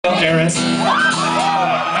heiress. I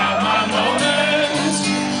have my moments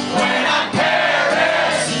when I'm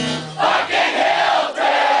Paris, fucking Hilton.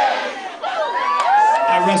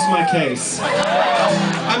 I rest my case.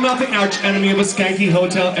 I'm not the arch enemy of a skanky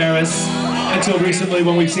hotel heiress, until recently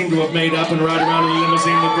when we seem to have made up and ride around in a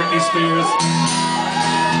limousine with Britney Spears.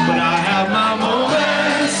 But I have my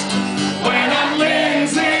moments when I'm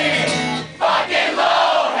Lindsay Fucking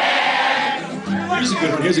Lohan. Here's a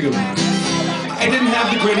good one, here's a good one. I didn't have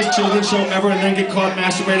the greatest children's show ever and then get caught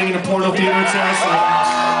masturbating in a porno theater in Sarasota.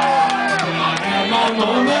 I have my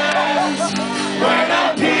moments when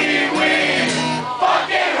I'm Pee-wee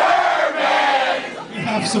fucking Herman. We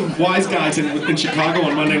have some wise guys in Chicago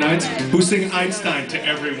on Monday nights who sing Einstein to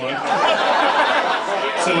everyone.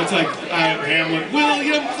 So it's like, Hamlet,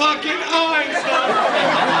 William fucking Einstein.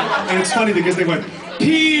 And it's funny because they went,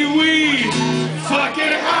 Pee-wee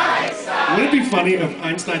fucking Einstein. Wouldn't it be funny if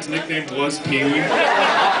Einstein's nickname was Pee-wee?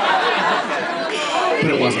 But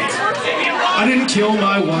it wasn't. I didn't kill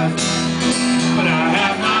my wife, But I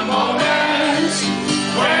have my moments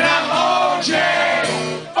when I'm O.J.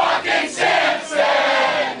 fucking Simpson.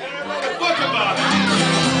 What about it?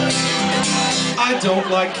 I don't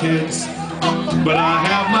like kids, but I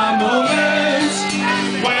have my moments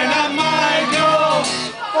when I'm Michael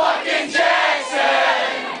Fucking Jackson.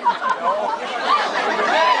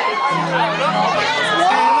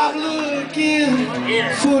 I'm looking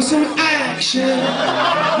for some action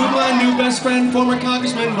with my new best friend, former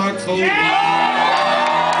Congressman Mark Foley.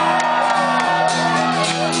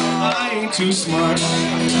 I ain't too smart,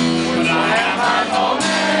 but I have my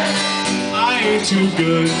moments. I ain't too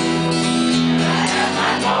good.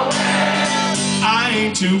 I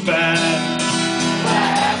ain't too bad.